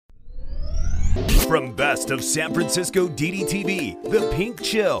From Best of San Francisco DDTV, The Pink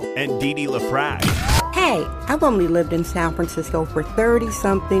Chill, and Didi LaFrac. Hey, I've only lived in San Francisco for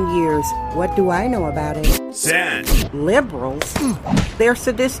 30-something years. What do I know about it? San Liberals? They're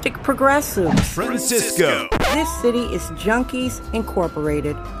sadistic progressives. Francisco. This city is Junkies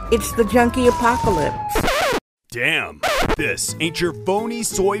Incorporated. It's the junkie apocalypse. Damn, this ain't your phony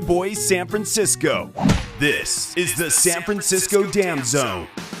soy boy San Francisco. This is the San Francisco Dam Zone.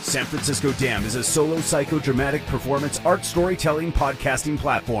 San Francisco Dam is a solo psychodramatic performance art storytelling podcasting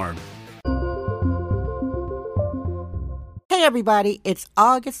platform. Hey everybody, it's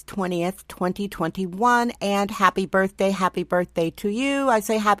August 20th, 2021, and happy birthday to you. I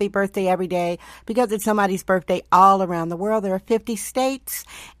say happy birthday every day because it's somebody's birthday all around the world. There are 50 states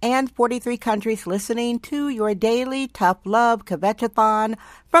and 43 countries listening to your daily tough love kvetchathon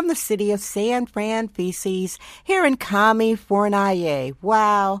from the city of San Fran Feces here in California.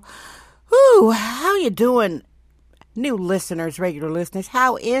 Wow. Whew, how you doing? New listeners, regular listeners,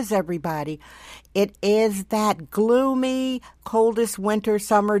 how is everybody? It is that gloomy, coldest winter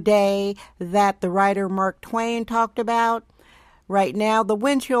summer day that the writer Mark Twain talked about. Right now, the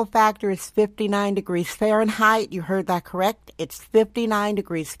wind chill factor is 59 degrees Fahrenheit. You heard that correct. It's 59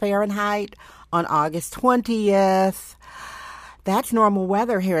 degrees Fahrenheit on August 20th. That's normal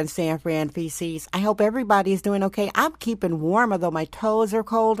weather here in San Fran Feces. I hope everybody is doing okay. I'm keeping warm, although my toes are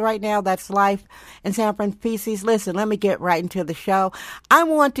cold right now. That's life in San Fran Feces. Listen, let me get right into the show. I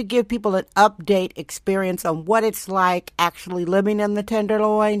want to give people an update experience on what it's like actually living in the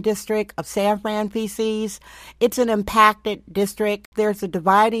Tenderloin district of San Fran Feces. It's an impacted district. There's a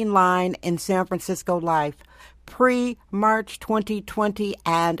dividing line in San Francisco life, pre-March 2020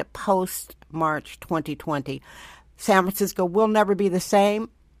 and post-March 2020. San Francisco will never be the same.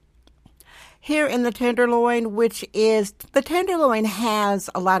 Here in the Tenderloin, the Tenderloin has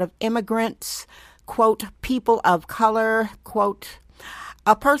a lot of immigrants, quote, people of color, quote.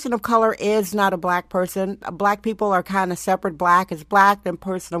 A person of color is not a black person. Black people are kind of separate. Black is black, and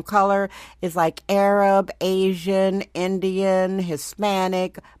person of color is like Arab, Asian, Indian,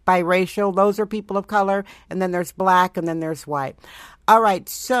 Hispanic, biracial. Those are people of color. And then there's black, and then there's white. All right,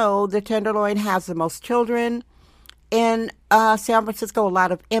 so the Tenderloin has the most children. In San Francisco, a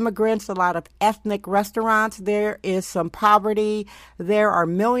lot of immigrants, a lot of ethnic restaurants. There is some poverty. There are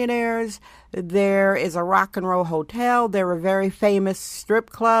millionaires. There is a rock and roll hotel. There are very famous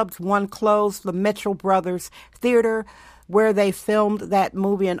strip clubs. One closed, the Mitchell Brothers Theater, where they filmed that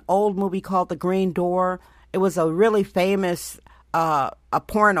movie, an old movie called The Green Door. It was a really famous a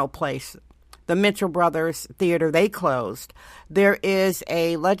porno place. The Mitchell Brothers Theater, they closed. There is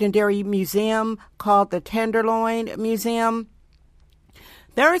a legendary museum called the Tenderloin Museum.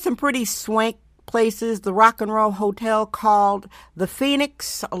 There are some pretty swank places. The rock and roll hotel called the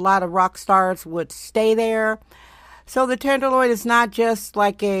Phoenix. A lot of rock stars would stay there. So the Tenderloin is not just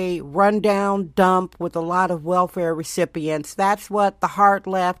like a rundown dump with a lot of welfare recipients. That's what the Heart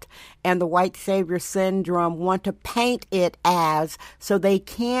Left and the White Savior Syndrome want to paint it as, so they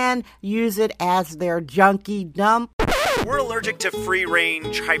can use it as their junkie dump. We're allergic to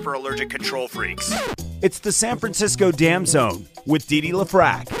free-range, hyper-allergic control freaks. It's the San Francisco Dam Zone with Didi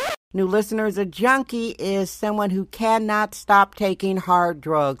LaFrac. New listeners, a junkie is someone who cannot stop taking hard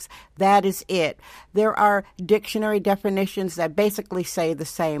drugs. That is it. There are dictionary definitions that basically say the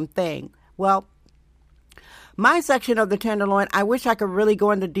same thing. Well, my section of the Tenderloin, I wish I could really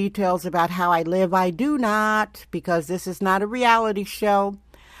go into details about how I live. I do not, because this is not a reality show.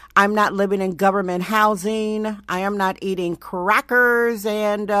 I'm not living in government housing. I am not eating crackers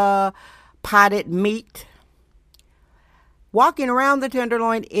and potted meat. Walking around the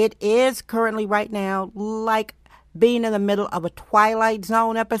Tenderloin, it is currently right now like being in the middle of a Twilight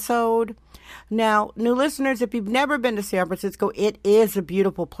Zone episode. Now, new listeners, if you've never been to San Francisco, it is a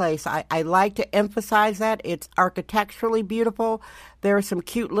beautiful place. I like to emphasize that. It's architecturally beautiful. There are some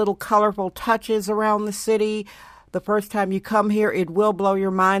cute little colorful touches around the city. The first time you come here, it will blow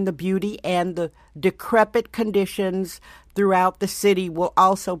your mind. The beauty and the decrepit conditions throughout the city will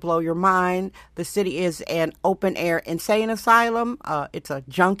also blow your mind. The city is an open-air insane asylum. It's a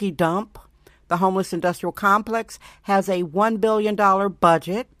junkie dump. The homeless industrial complex has a $1 billion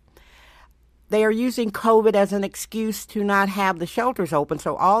budget. They are using COVID as an excuse to not have the shelters open.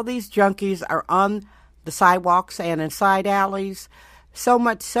 So all these junkies are on the sidewalks and in side alleys. So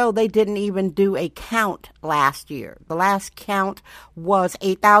much so they didn't even do a count last year. The last count was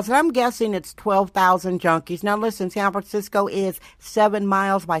 8,000. I'm guessing it's 12,000 junkies. Now listen, San Francisco is 7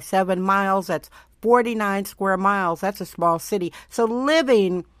 miles by 7 miles. That's 49 square miles. That's a small city. So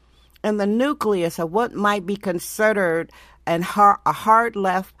living in the nucleus of what might be considered a hard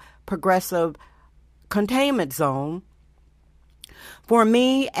left progressive containment zone. For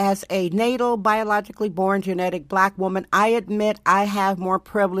me, as a natal, biologically born, genetic black woman, I admit I have more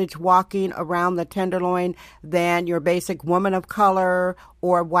privilege walking around the Tenderloin than your basic woman of color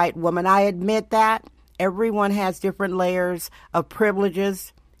or white woman. I admit that. Everyone has different layers of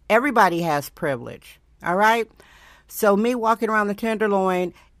privileges. Everybody has privilege, all right? So me walking around the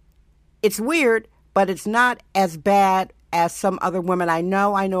Tenderloin, it's weird, but it's not as bad as some other women I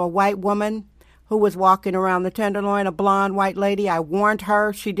know. I know a white woman who was walking around the Tenderloin, a blonde white lady. I warned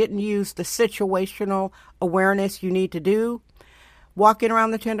her. She didn't use the situational awareness you need to do. Walking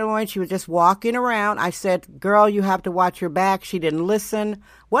around the Tenderloin, she was just walking around. I said, girl, you have to watch your back. She didn't listen.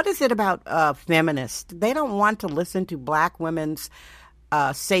 What is it about feminists? They don't want to listen to black women's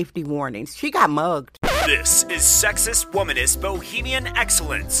safety warnings. She got mugged. This is Sexist Womanist Bohemian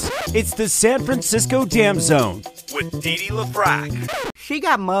Excellence. It's the San Francisco Dam Zone with Dee Dee LaFrac. She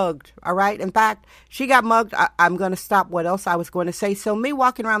got mugged, all right? In fact, she got mugged. I'm going to stop what else I was going to say. So me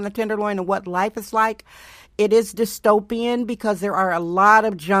walking around the Tenderloin and what life is like, it is dystopian because there are a lot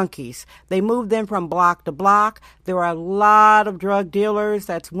of junkies. They move them from block to block. There are a lot of drug dealers.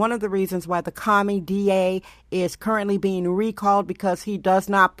 That's one of the reasons why the commie DA is currently being recalled, because he does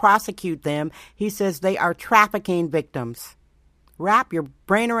not prosecute them. He says they are trafficking victims. Wrap your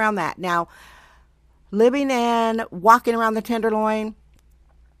brain around that. Now, living and walking around the Tenderloin,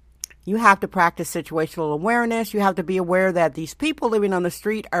 you have to practice situational awareness. You have to be aware that these people living on the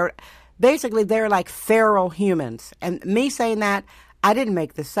street are basically, they're like feral humans. And me saying that, I didn't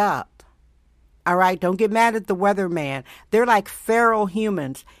make this up. All right? Don't get mad at the weatherman. They're like feral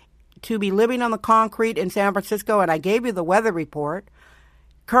humans. To be living on the concrete in San Francisco, and I gave you the weather report,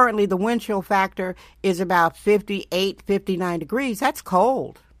 currently the wind chill factor is about 58, 59 degrees. That's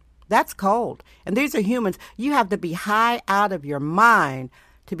cold. That's cold. And these are humans. You have to be high out of your mind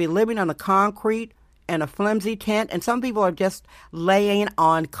to be living on the concrete and a flimsy tent, and some people are just laying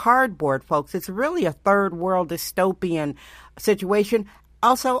on cardboard, folks. It's really a third world dystopian situation.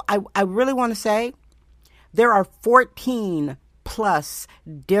 Also, I really want to say there are 14 plus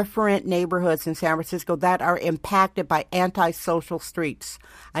different neighborhoods in San Francisco that are impacted by antisocial streets.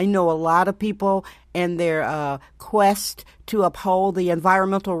 I know a lot of people in their quest to uphold the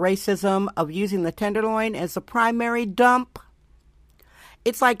environmental racism of using the Tenderloin as a primary dump.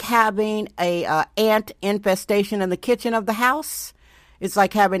 It's like having a ant infestation in the kitchen of the house. It's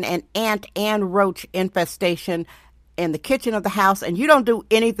like having an ant and roach infestation in the kitchen of the house, and you don't do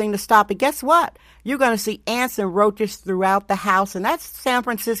anything to stop it. Guess what? You're going to see ants and roaches throughout the house, and that's San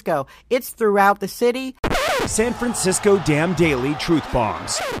Francisco. It's throughout the city. San Francisco Dam Daily Truth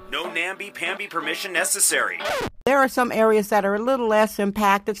Bombs. No namby-pamby permission necessary. There are some areas that are a little less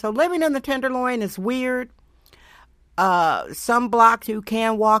impacted, so living in the Tenderloin is weird. Some blocks you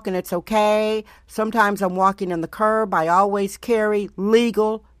can walk and it's okay. Sometimes I'm walking in the curb. I always carry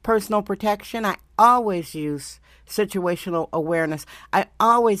legal personal protection. I always use situational awareness. I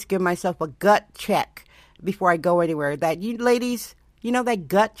always give myself a gut check before I go anywhere. That you ladies, you know, that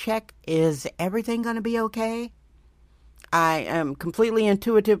gut check, is everything going to be okay? I am completely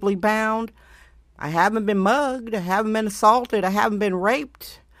intuitively bound. I haven't been mugged. I haven't been assaulted. I haven't been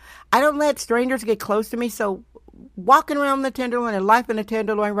raped. I don't let strangers get close to me, so walking around the Tenderloin and life in the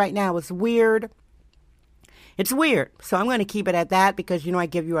Tenderloin right now is weird. It's weird. So I'm going to keep it at that because, you know, I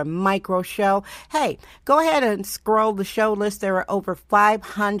give you a micro show. Hey, go ahead and scroll the show list. There are over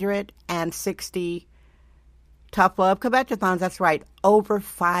 560 Tough Love Kvetchathons. That's right. Over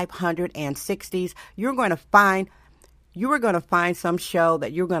 560s. You are going to find some show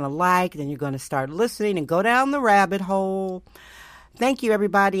that you're going to like. Then you're going to start listening and go down the rabbit hole. Thank you,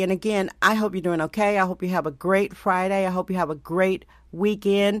 everybody. And again, I hope you're doing okay. I hope you have a great Friday. I hope you have a great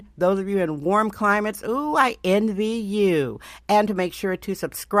weekend. Those of you in warm climates, ooh, I envy you. And to make sure to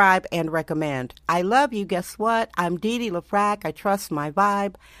subscribe and recommend. I love you. Guess what? I'm Dee Dee LaFrac. I trust my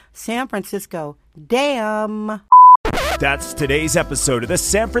vibe. San Francisco, damn. That's today's episode of the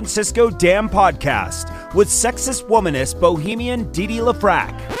San Francisco Dam Podcast with sexist womanist Bohemian Dee Dee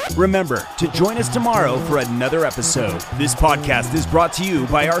LaFrac. Remember to join us tomorrow for another episode. This podcast is brought to you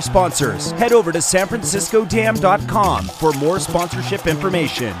by our sponsors. Head over to sanfranciscodam.com for more sponsorship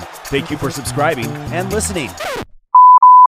information. Thank you for subscribing and listening.